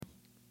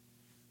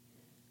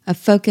A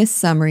focused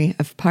summary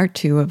of Part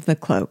 2 of The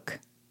Cloak.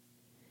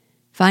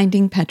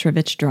 Finding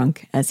Petrovich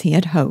drunk, as he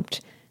had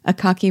hoped,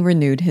 Akaki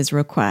renewed his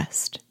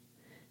request.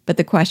 But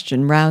the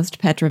question roused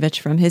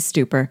Petrovich from his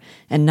stupor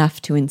enough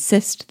to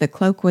insist the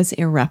cloak was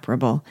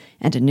irreparable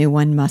and a new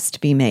one must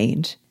be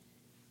made.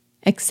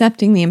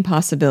 Accepting the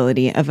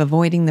impossibility of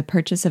avoiding the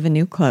purchase of a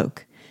new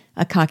cloak,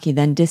 Akaki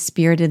then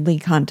dispiritedly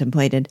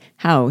contemplated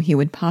how he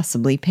would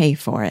possibly pay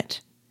for it.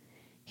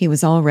 He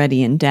was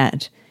already in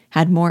debt,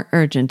 had more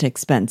urgent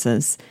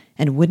expenses,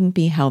 and wouldn't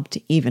be helped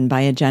even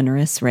by a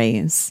generous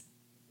raise.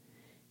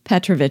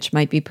 Petrovich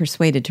might be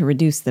persuaded to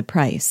reduce the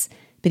price,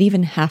 but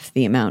even half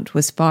the amount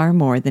was far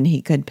more than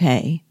he could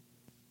pay.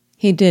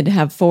 He did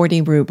have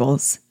 40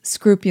 rubles,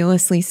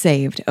 scrupulously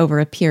saved over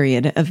a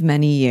period of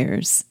many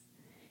years.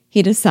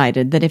 He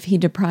decided that if he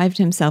deprived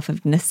himself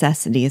of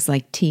necessities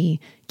like tea,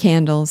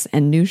 candles,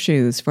 and new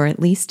shoes for at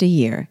least a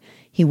year,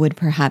 he would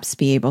perhaps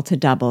be able to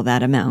double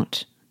that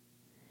amount.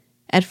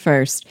 At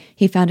first,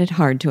 he found it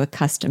hard to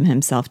accustom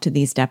himself to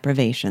these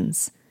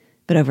deprivations,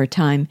 but over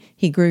time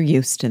he grew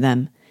used to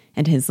them,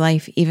 and his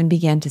life even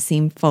began to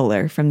seem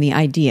fuller from the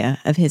idea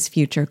of his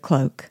future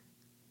cloak.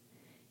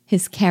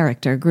 His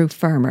character grew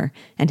firmer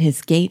and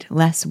his gait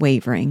less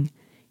wavering.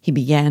 He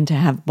began to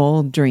have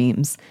bold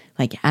dreams,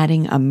 like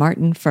adding a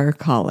marten fur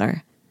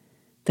collar.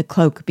 The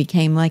cloak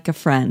became like a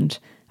friend,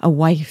 a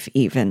wife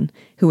even,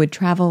 who would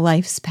travel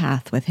life's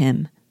path with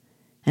him.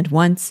 And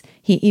once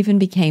he even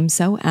became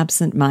so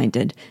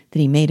absent-minded that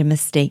he made a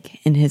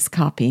mistake in his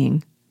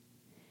copying.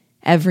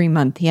 Every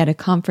month he had a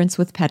conference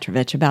with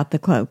Petrovich about the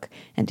cloak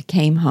and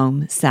came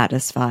home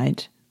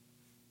satisfied.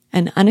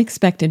 An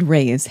unexpected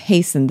raise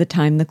hastened the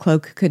time the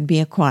cloak could be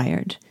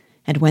acquired,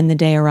 and when the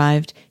day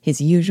arrived, his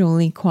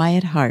usually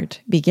quiet heart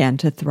began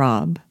to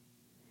throb.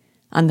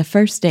 On the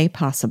first day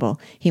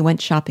possible, he went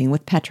shopping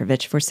with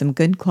Petrovich for some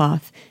good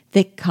cloth,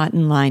 thick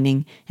cotton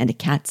lining, and a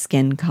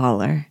catskin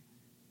collar.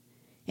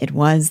 It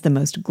was the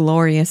most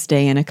glorious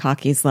day in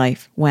Akaki's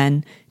life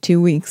when, 2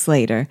 weeks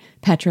later,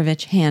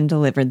 Petrovich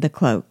hand-delivered the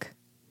cloak.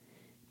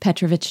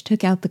 Petrovich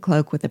took out the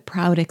cloak with a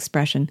proud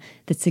expression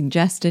that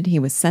suggested he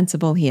was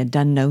sensible he had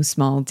done no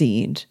small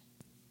deed.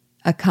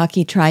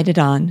 Akaki tried it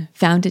on,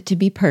 found it to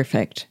be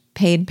perfect,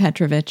 paid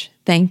Petrovich,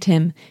 thanked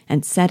him,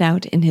 and set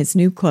out in his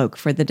new cloak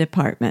for the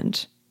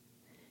department.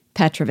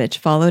 Petrovich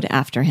followed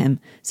after him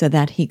so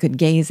that he could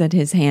gaze at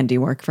his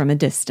handiwork from a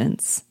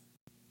distance.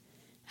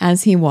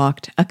 As he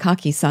walked,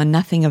 Akaki saw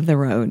nothing of the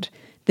road,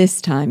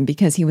 this time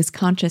because he was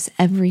conscious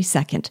every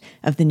second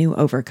of the new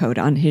overcoat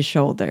on his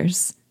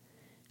shoulders.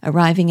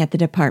 Arriving at the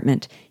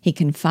department, he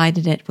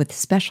confided it with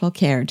special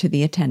care to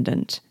the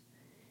attendant.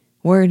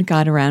 Word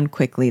got around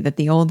quickly that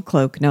the old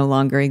cloak no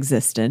longer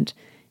existed,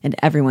 and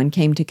everyone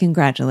came to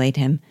congratulate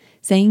him,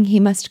 saying he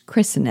must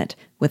christen it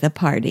with a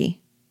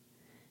party.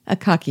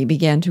 Akaki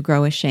began to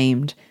grow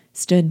ashamed,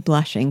 stood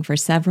blushing for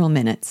several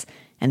minutes,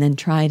 and then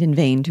tried in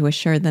vain to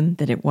assure them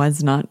that it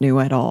was not new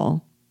at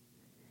all.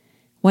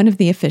 One of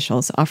the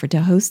officials offered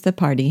to host the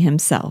party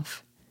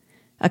himself.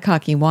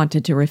 Akaki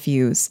wanted to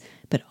refuse,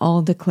 but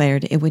all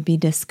declared it would be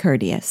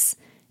discourteous,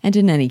 and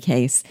in any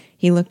case,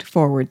 he looked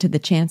forward to the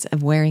chance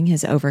of wearing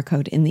his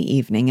overcoat in the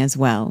evening as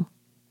well.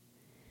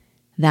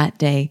 That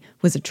day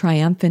was a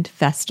triumphant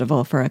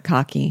festival for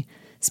Akaki,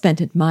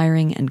 spent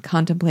admiring and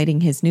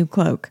contemplating his new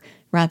cloak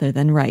rather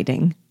than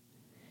writing.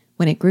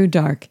 When it grew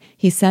dark,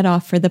 he set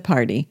off for the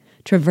party,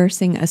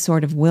 traversing a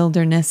sort of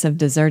wilderness of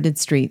deserted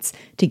streets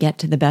to get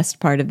to the best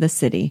part of the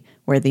city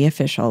where the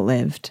official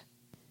lived.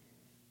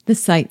 The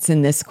sights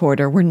in this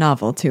quarter were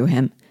novel to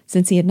him,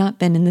 since he had not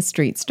been in the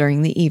streets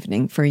during the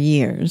evening for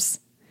years.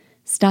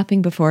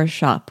 Stopping before a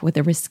shop with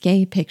a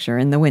risque picture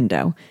in the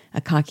window,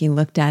 Akaki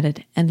looked at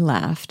it and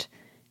laughed,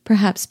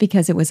 perhaps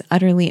because it was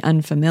utterly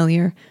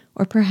unfamiliar,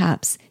 or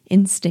perhaps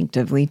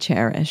instinctively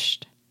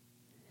cherished.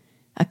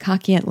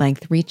 Akaki at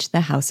length reached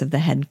the house of the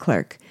head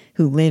clerk,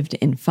 who lived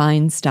in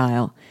fine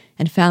style,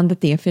 and found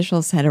that the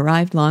officials had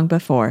arrived long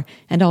before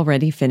and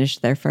already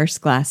finished their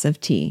first glass of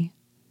tea.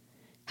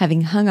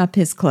 Having hung up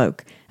his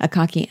cloak,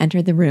 Akaki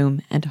entered the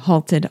room and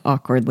halted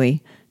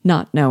awkwardly,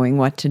 not knowing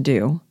what to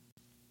do.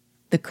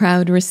 The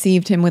crowd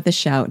received him with a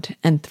shout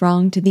and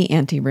thronged to the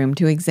anteroom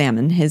to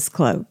examine his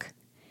cloak.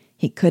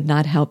 He could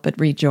not help but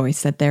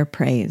rejoice at their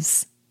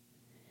praise.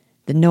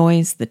 The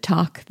noise, the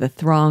talk, the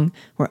throng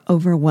were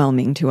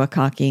overwhelming to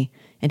Akaki,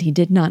 and he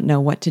did not know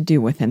what to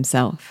do with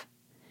himself.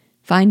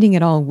 Finding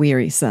it all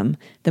wearisome,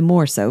 the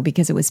more so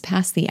because it was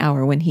past the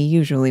hour when he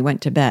usually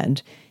went to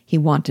bed, he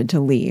wanted to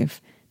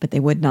leave, but they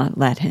would not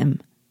let him.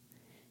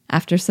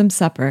 After some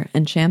supper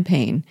and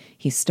champagne,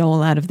 he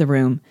stole out of the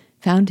room,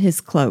 found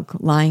his cloak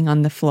lying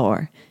on the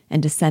floor,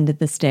 and descended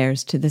the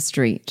stairs to the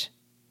street.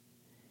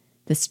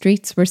 The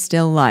streets were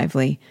still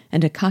lively,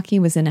 and Akaki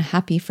was in a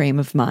happy frame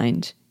of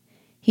mind.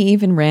 He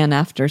even ran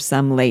after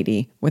some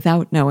lady,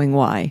 without knowing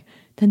why,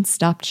 then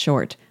stopped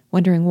short,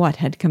 wondering what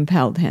had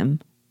compelled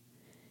him.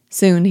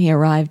 Soon he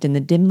arrived in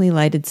the dimly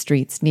lighted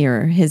streets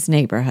nearer his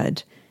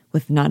neighborhood,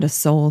 with not a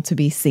soul to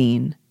be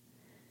seen.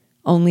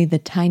 Only the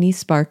tiny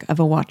spark of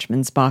a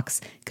watchman's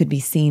box could be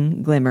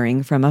seen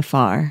glimmering from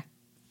afar.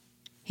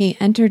 He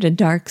entered a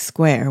dark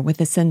square with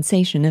a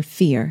sensation of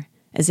fear,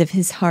 as if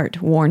his heart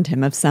warned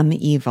him of some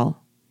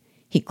evil.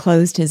 He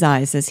closed his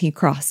eyes as he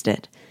crossed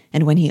it,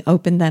 and when he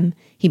opened them,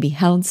 he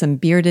beheld some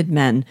bearded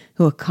men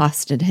who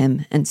accosted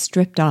him and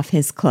stripped off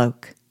his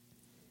cloak.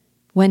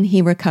 When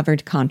he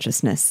recovered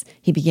consciousness,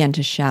 he began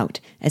to shout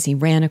as he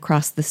ran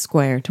across the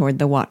square toward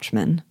the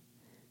watchman.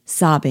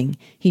 Sobbing,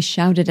 he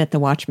shouted at the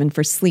watchman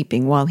for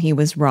sleeping while he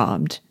was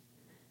robbed.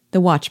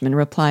 The watchman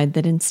replied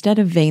that instead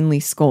of vainly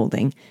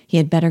scolding, he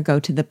had better go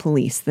to the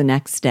police the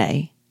next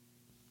day.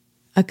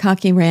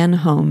 Akaki ran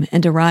home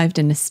and arrived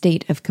in a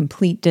state of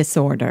complete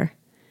disorder.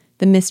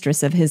 The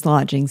mistress of his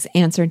lodgings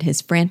answered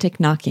his frantic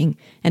knocking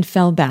and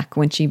fell back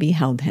when she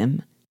beheld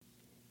him.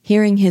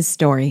 Hearing his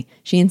story,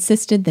 she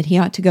insisted that he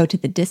ought to go to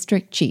the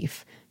district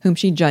chief, whom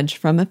she judged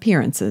from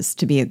appearances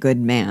to be a good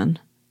man.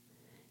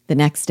 The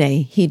next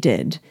day he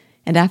did,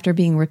 and after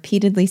being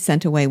repeatedly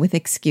sent away with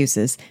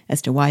excuses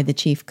as to why the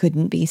chief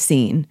couldn't be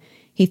seen,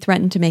 he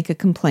threatened to make a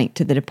complaint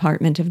to the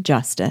Department of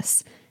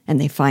Justice, and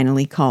they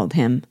finally called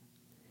him.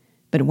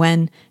 But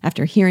when,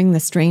 after hearing the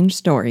strange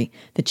story,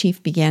 the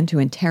chief began to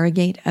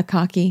interrogate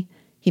Akaki,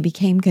 he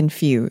became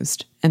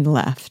confused and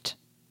left.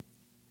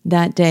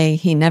 That day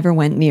he never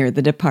went near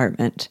the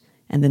department,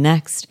 and the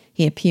next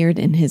he appeared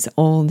in his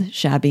old,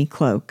 shabby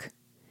cloak.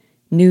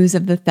 News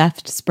of the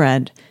theft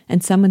spread,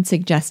 and someone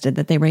suggested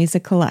that they raise a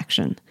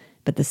collection,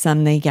 but the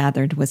sum they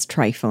gathered was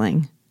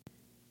trifling.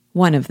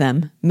 One of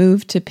them,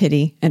 moved to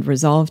pity and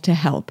resolved to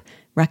help,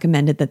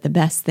 recommended that the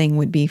best thing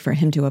would be for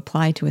him to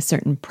apply to a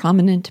certain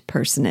prominent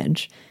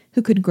personage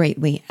who could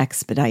greatly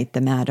expedite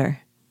the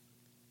matter.